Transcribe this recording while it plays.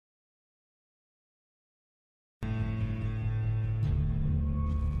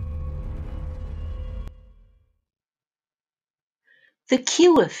The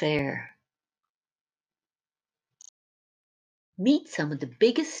Q Affair. Meet some of the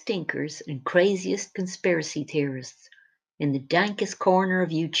biggest stinkers and craziest conspiracy theorists in the dankest corner of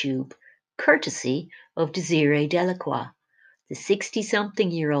YouTube, courtesy of Desiree Delacroix, the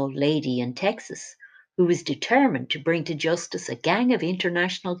 60-something-year-old lady in Texas who is determined to bring to justice a gang of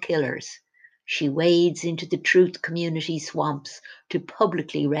international killers. She wades into the truth community swamps to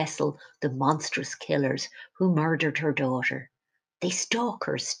publicly wrestle the monstrous killers who murdered her daughter. They stalk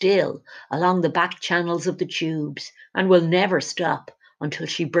her still along the back channels of the tubes and will never stop until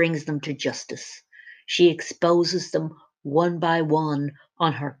she brings them to justice. She exposes them one by one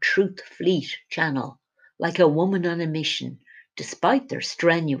on her Truth Fleet channel, like a woman on a mission, despite their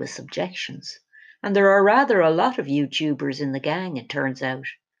strenuous objections. And there are rather a lot of YouTubers in the gang, it turns out.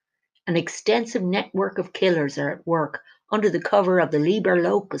 An extensive network of killers are at work under the cover of the Liber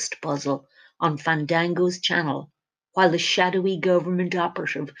Locust puzzle on Fandango's channel, while the shadowy government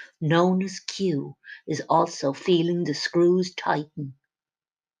operative known as Q is also feeling the screws tighten.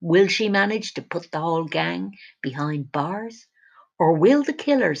 Will she manage to put the whole gang behind bars? Or will the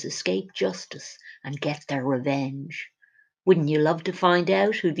killers escape justice and get their revenge? Wouldn't you love to find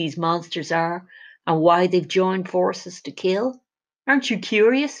out who these monsters are and why they've joined forces to kill? Aren't you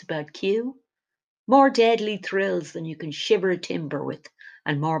curious about Q? More deadly thrills than you can shiver a timber with,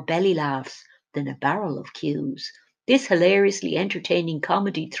 and more belly laughs than a barrel of cues. This hilariously entertaining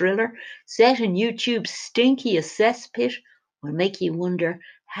comedy thriller, set in YouTube's stinkiest cesspit, will make you wonder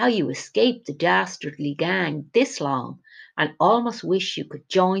how you escaped the dastardly gang this long, and almost wish you could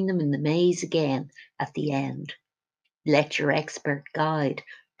join them in the maze again at the end. Let your expert guide,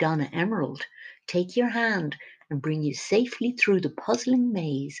 Donna Emerald, take your hand and bring you safely through the puzzling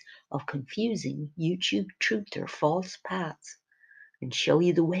maze of confusing YouTube truth or false paths, and show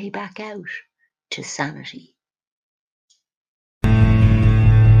you the way back out to sanity.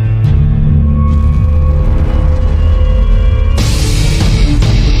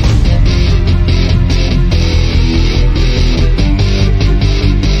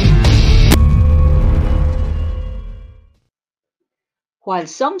 While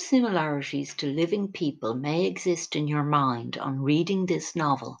some similarities to living people may exist in your mind on reading this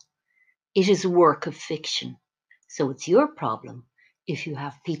novel, it is a work of fiction, so it's your problem if you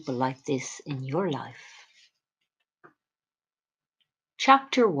have people like this in your life.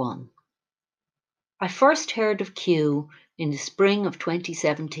 Chapter 1. I first heard of Q in the spring of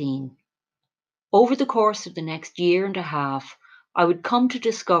 2017. Over the course of the next year and a half, I would come to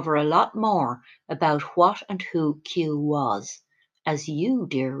discover a lot more about what and who Q was, as you,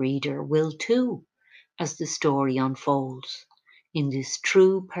 dear reader, will too, as the story unfolds, in this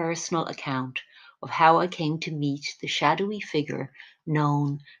true personal account of how I came to meet the shadowy figure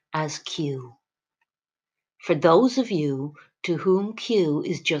known as Q. For those of you to whom Q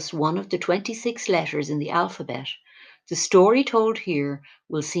is just one of the 26 letters in the alphabet, the story told here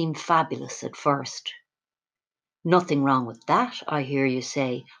will seem fabulous at first. Nothing wrong with that, I hear you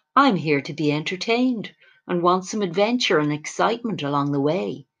say. I'm here to be entertained and want some adventure and excitement along the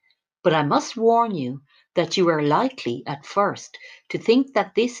way. But I must warn you that you are likely at first to think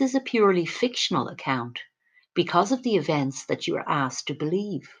that this is a purely fictional account because of the events that you are asked to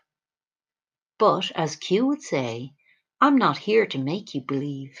believe. But, as Q would say, I'm not here to make you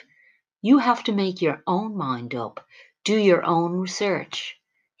believe. You have to make your own mind up, do your own research.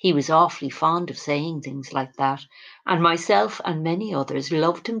 He was awfully fond of saying things like that, and myself and many others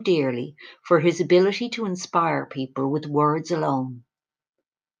loved him dearly for his ability to inspire people with words alone.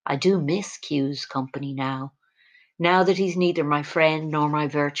 I do miss Q's company now that he's neither my friend nor my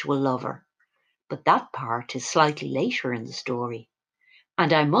virtual lover. But that part is slightly later in the story.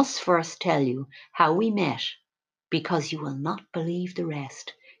 And I must first tell you how we met, because you will not believe the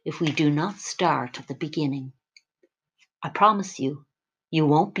rest if we do not start at the beginning. I promise you, you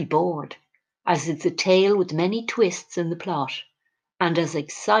won't be bored, as it's a tale with many twists in the plot, and as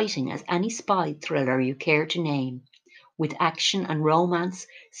exciting as any spy thriller you care to name, with action and romance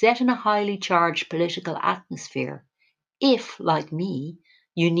set in a highly charged political atmosphere, if, like me,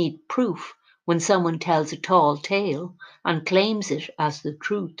 you need proof when someone tells a tall tale and claims it as the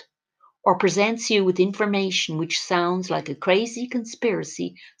truth, or presents you with information which sounds like a crazy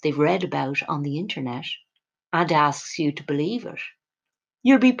conspiracy they've read about on the internet, and asks you to believe it.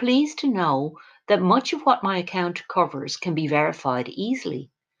 You'll be pleased to know that much of what my account covers can be verified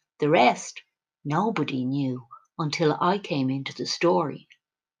easily. The rest, nobody knew until I came into the story.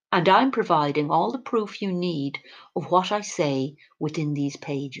 And I'm providing all the proof you need of what I say within these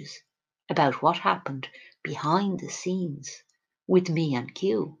pages about what happened behind the scenes with me and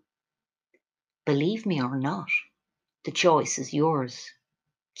Q. Believe me or not, The choice is yours.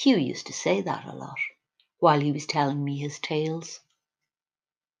 Q used to say that a lot while he was telling me his tales.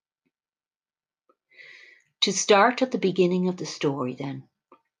 To start at the beginning of the story, then,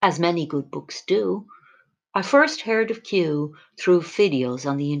 as many good books do, I first heard of Q through videos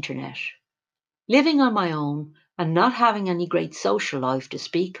on the internet. Living on my own and not having any great social life to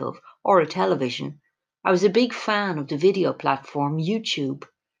speak of, or a television, I was a big fan of the video platform YouTube,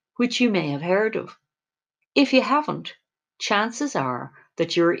 which you may have heard of. If you haven't, chances are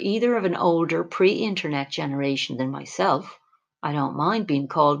that you're either of an older pre-internet generation than myself. I don't mind being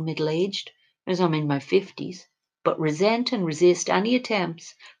called middle-aged, as I'm in my 50s, but resent and resist any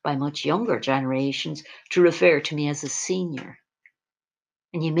attempts by much younger generations to refer to me as a senior.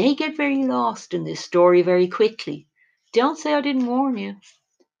 And you may get very lost in this story very quickly. Don't say I didn't warn you,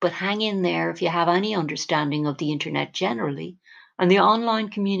 but hang in there if you have any understanding of the internet generally and the online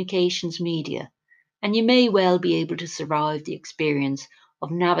communications media, and you may well be able to survive the experience of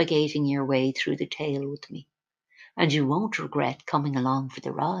navigating your way through the tale with me, and you won't regret coming along for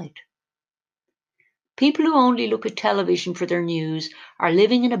the ride. People who only look at television for their news are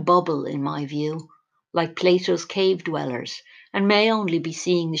living in a bubble, in my view, like Plato's cave dwellers, and may only be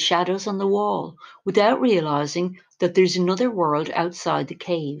seeing the shadows on the wall without realizing that there's another world outside the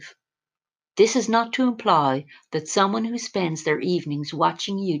cave. This is not to imply that someone who spends their evenings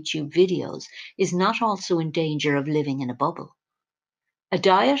watching YouTube videos is not also in danger of living in a bubble. A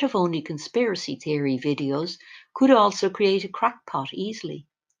diet of only conspiracy theory videos could also create a crackpot easily.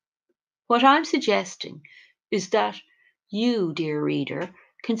 What I'm suggesting is that you, dear reader,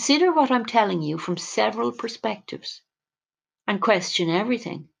 consider what I'm telling you from several perspectives and question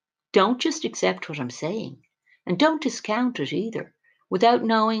everything. Don't just accept what I'm saying, and don't discount it either without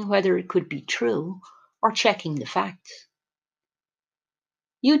knowing whether it could be true or checking the facts.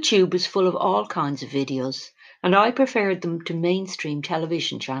 YouTube is full of all kinds of videos, and I preferred them to mainstream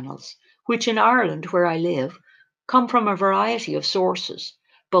television channels, which in Ireland, where I live, come from a variety of sources,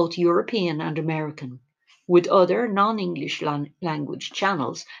 both European and American, with other non-English language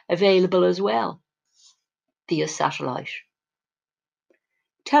channels available as well via satellite.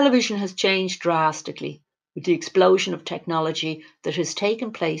 Television has changed drastically with the explosion of technology that has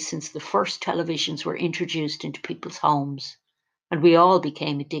taken place since the first televisions were introduced into people's homes, and we all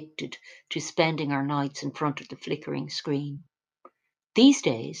became addicted to spending our nights in front of the flickering screen. These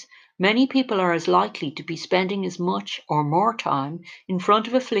days, many people are as likely to be spending as much or more time in front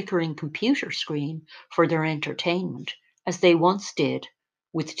of a flickering computer screen for their entertainment as they once did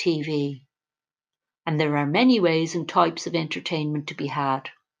with TV. And there are many ways and types of entertainment to be had.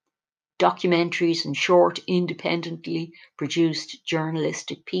 Documentaries and short, independently produced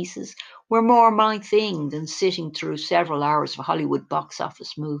journalistic pieces were more my thing than sitting through several hours of Hollywood box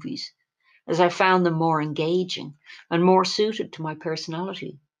office movies, as I found them more engaging and more suited to my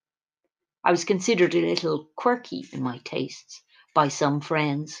personality. I was considered a little quirky in my tastes by some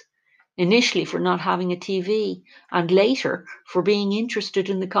friends, initially for not having a TV, and later for being interested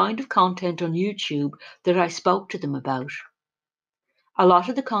in the kind of content on YouTube that I spoke to them about. A lot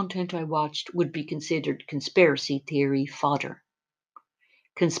of the content I watched would be considered conspiracy theory fodder.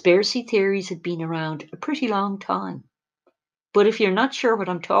 Conspiracy theories had been around a pretty long time. But if you're not sure what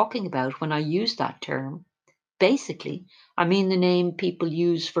I'm talking about when I use that term, basically, I mean the name people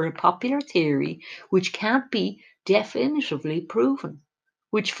use for a popular theory which can't be definitively proven,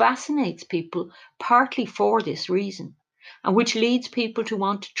 which fascinates people partly for this reason, and which leads people to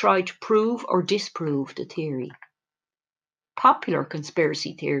want to try to prove or disprove the theory. Popular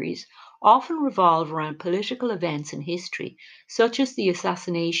conspiracy theories often revolve around political events in history, such as the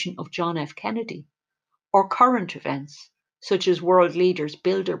assassination of John F. Kennedy, or current events, such as world leaders'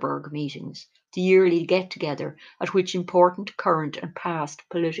 Bilderberg meetings, the yearly get-together at which important current and past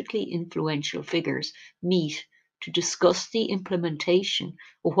politically influential figures meet to discuss the implementation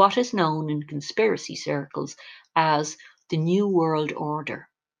of what is known in conspiracy circles as the New World Order,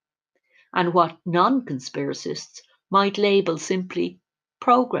 and what non-conspiracists might label simply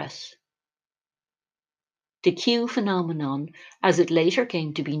progress. The Q phenomenon, as it later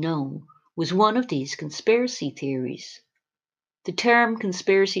came to be known, was one of these conspiracy theories. The term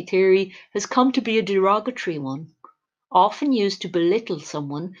conspiracy theory has come to be a derogatory one, often used to belittle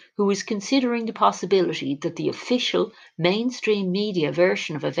someone who is considering the possibility that the official mainstream media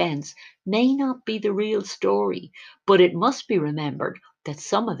version of events may not be the real story, but it must be remembered that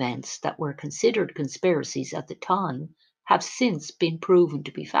some events that were considered conspiracies at the time have since been proven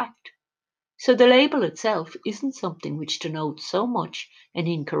to be fact. So the label itself isn't something which denotes so much an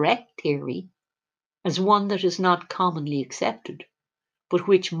incorrect theory as one that is not commonly accepted, but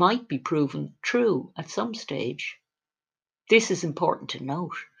which might be proven true at some stage. This is important to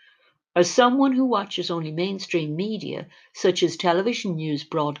note. As someone who watches only mainstream media, such as television news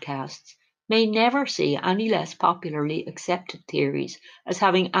broadcasts, may never see any less popularly accepted theories as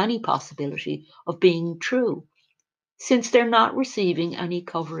having any possibility of being true, since they're not receiving any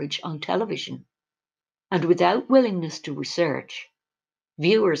coverage on television. And without willingness to research,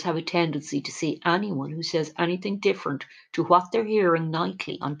 viewers have a tendency to see anyone who says anything different to what they're hearing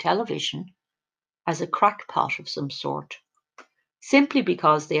nightly on television as a crackpot of some sort, simply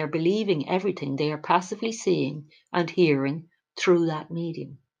because they are believing everything they are passively seeing and hearing through that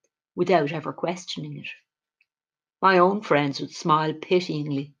medium, without ever questioning it. My own friends would smile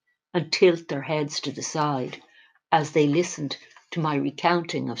pityingly and tilt their heads to the side as they listened to my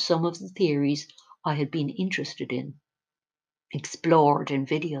recounting of some of the theories I had been interested in, explored in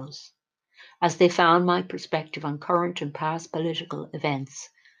videos, as they found my perspective on current and past political events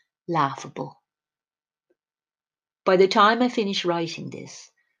laughable. By the time I finish writing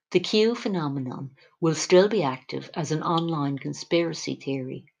this, the Q phenomenon will still be active as an online conspiracy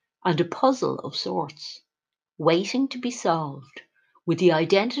theory and a puzzle of sorts, waiting to be solved, with the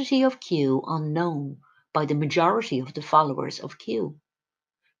identity of Q unknown by the majority of the followers of Q,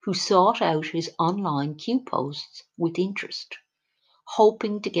 who sought out his online Q posts with interest,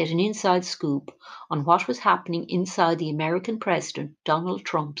 hoping to get an inside scoop on what was happening inside the American President Donald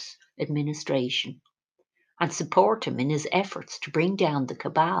Trump's administration, and support him in his efforts to bring down the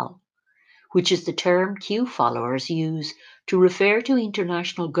cabal, which is the term Q followers use to refer to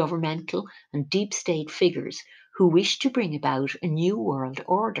international governmental and deep state figures who wish to bring about a new world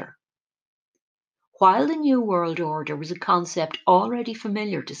order. While the New World Order was a concept already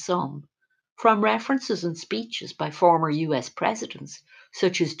familiar to some, from references and speeches by former US presidents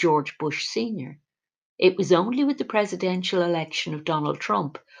such as George Bush Sr., it was only with the presidential election of Donald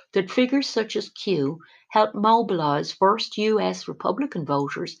Trump that figures such as Q helped mobilize first US Republican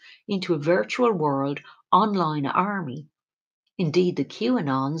voters into a virtual world online army. Indeed, the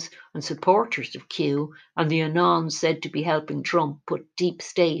QAnons and supporters of Q and the Anons said to be helping Trump put deep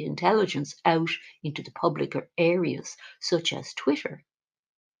state intelligence out into the public areas, such as Twitter.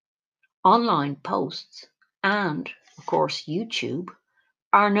 Online posts and, of course, YouTube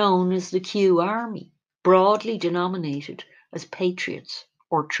are known as the Q Army, broadly denominated as patriots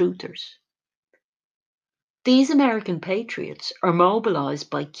or truthers. These American patriots are mobilized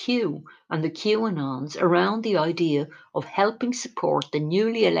by Q and the QAnons around the idea of helping support the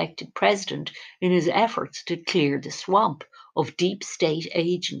newly elected president in his efforts to clear the swamp of deep state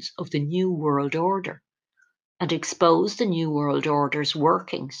agents of the New World Order and expose the New World Order's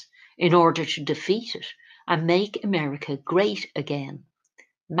workings in order to defeat it and make America great again.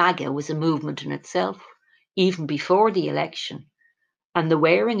 MAGA was a movement in itself, even before the election, and the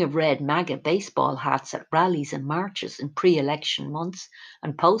wearing of red MAGA baseball hats at rallies and marches in pre-election months,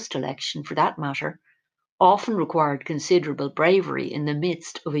 and post-election for that matter, often required considerable bravery in the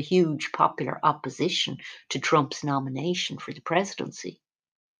midst of a huge popular opposition to Trump's nomination for the presidency.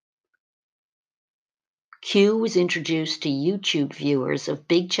 Q was introduced to YouTube viewers of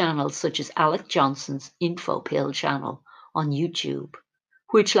big channels such as Alec Johnson's InfoPill channel on YouTube,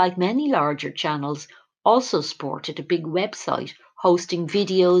 which, like many larger channels, also sported a big website hosting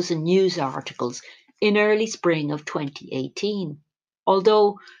videos and news articles in early spring of 2018,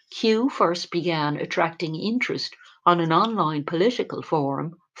 although Q first began attracting interest on an online political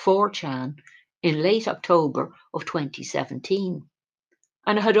forum, 4chan, in late October of 2017,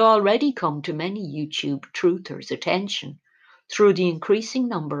 and had already come to many YouTube truthers' attention through the increasing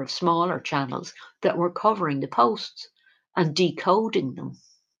number of smaller channels that were covering the posts and decoding them.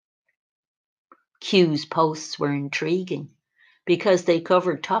 Q's posts were intriguing because they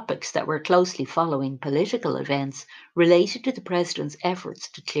covered topics that were closely following political events related to the president's efforts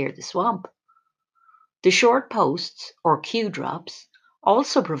to clear the swamp. The short posts, or Q drops,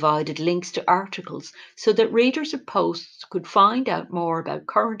 also provided links to articles so that readers of posts could find out more about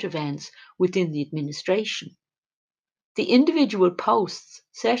current events within the administration. The individual posts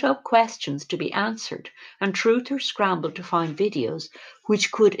set up questions to be answered, and truthers scrambled to find videos which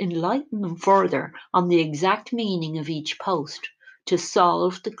could enlighten them further on the exact meaning of each post to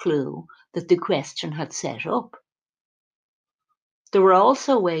solve the clue that the question had set up. There were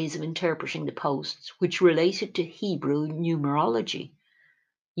also ways of interpreting the posts which related to Hebrew numerology,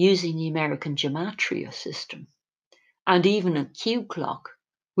 using the American Gematria system, and even a Q clock,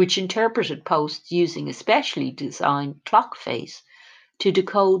 which interpreted posts using a specially designed clock face to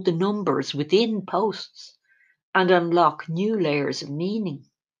decode the numbers within posts and unlock new layers of meaning.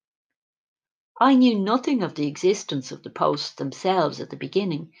 I knew nothing of the existence of the posts themselves at the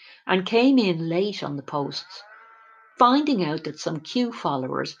beginning and came in late on the posts, finding out that some Q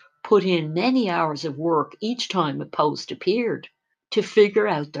followers put in many hours of work each time a post appeared to figure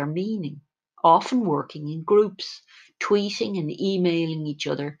out their meaning, often working in groups, tweeting and emailing each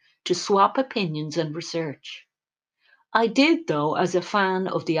other to swap opinions and research. I did, though, as a fan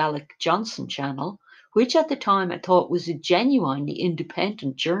of the Alec Johnson channel, which at the time I thought was a genuinely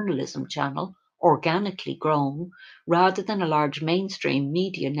independent journalism channel, organically grown, rather than a large mainstream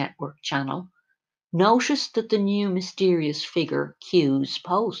media network channel, noticed that the new mysterious figure Q's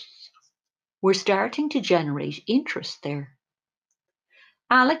posts were starting to generate interest there.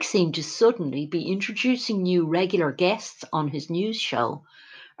 Alec seemed to suddenly be introducing new regular guests on his news show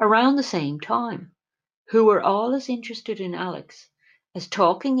around the same time, who were all as interested in Alex as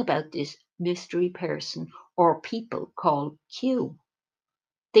talking about this mystery person or people called Q.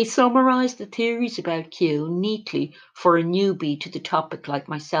 They summarized the theories about Q neatly for a newbie to the topic like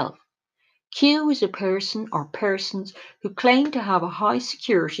myself. Q is a person or persons who claim to have a high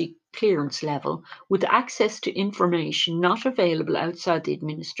security clearance level with access to information not available outside the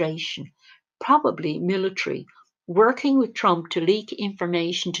administration, probably military, working with Trump to leak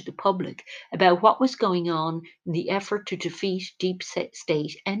information to the public about what was going on in the effort to defeat deep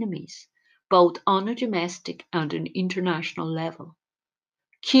state enemies, both on a domestic and an international level.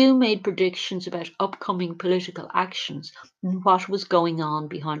 Q made predictions about upcoming political actions and what was going on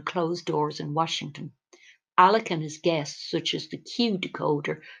behind closed doors in Washington. Alec and his guests, such as the Q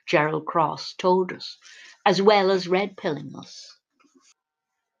decoder Gerald Cross, told us, as well as red pilling us.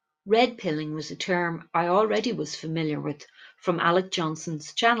 Red pilling was a term I already was familiar with from Alec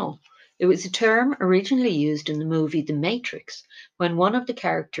Johnson's channel. It was a term originally used in the movie The Matrix when one of the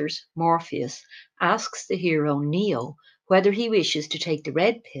characters, Morpheus, asks the hero Neo whether he wishes to take the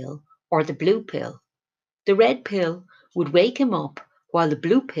red pill or the blue pill. The red pill would wake him up, while the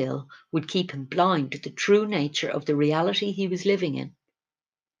blue pill would keep him blind to the true nature of the reality he was living in.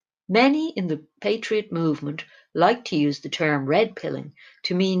 Many in the patriot movement like to use the term red pilling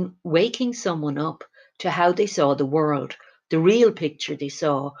to mean waking someone up to how they saw the world, the real picture they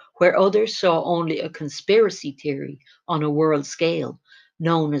saw, where others saw only a conspiracy theory on a world scale,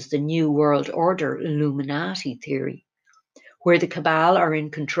 known as the New World Order Illuminati theory, where the cabal are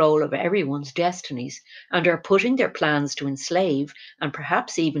in control of everyone's destinies and are putting their plans to enslave and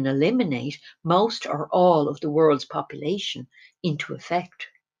perhaps even eliminate most or all of the world's population into effect.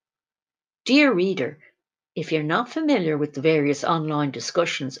 Dear reader, if you're not familiar with the various online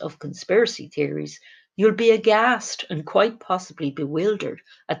discussions of conspiracy theories, you'll be aghast and quite possibly bewildered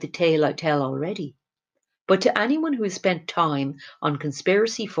at the tale I tell already. But to anyone who has spent time on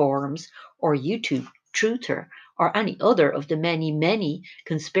conspiracy forums or YouTube Truther or any other of the many, many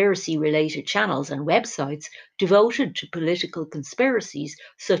conspiracy related channels and websites devoted to political conspiracies,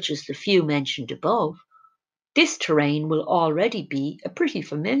 such as the few mentioned above, this terrain will already be a pretty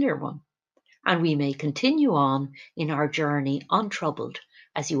familiar one, and we may continue on in our journey untroubled,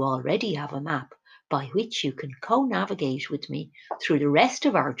 as you already have a map by which you can co-navigate with me through the rest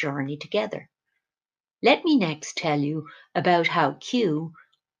of our journey together. Let me next tell you about how Q,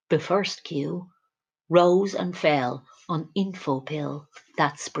 the first Q, rose and fell on Infopil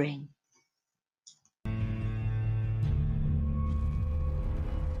that spring.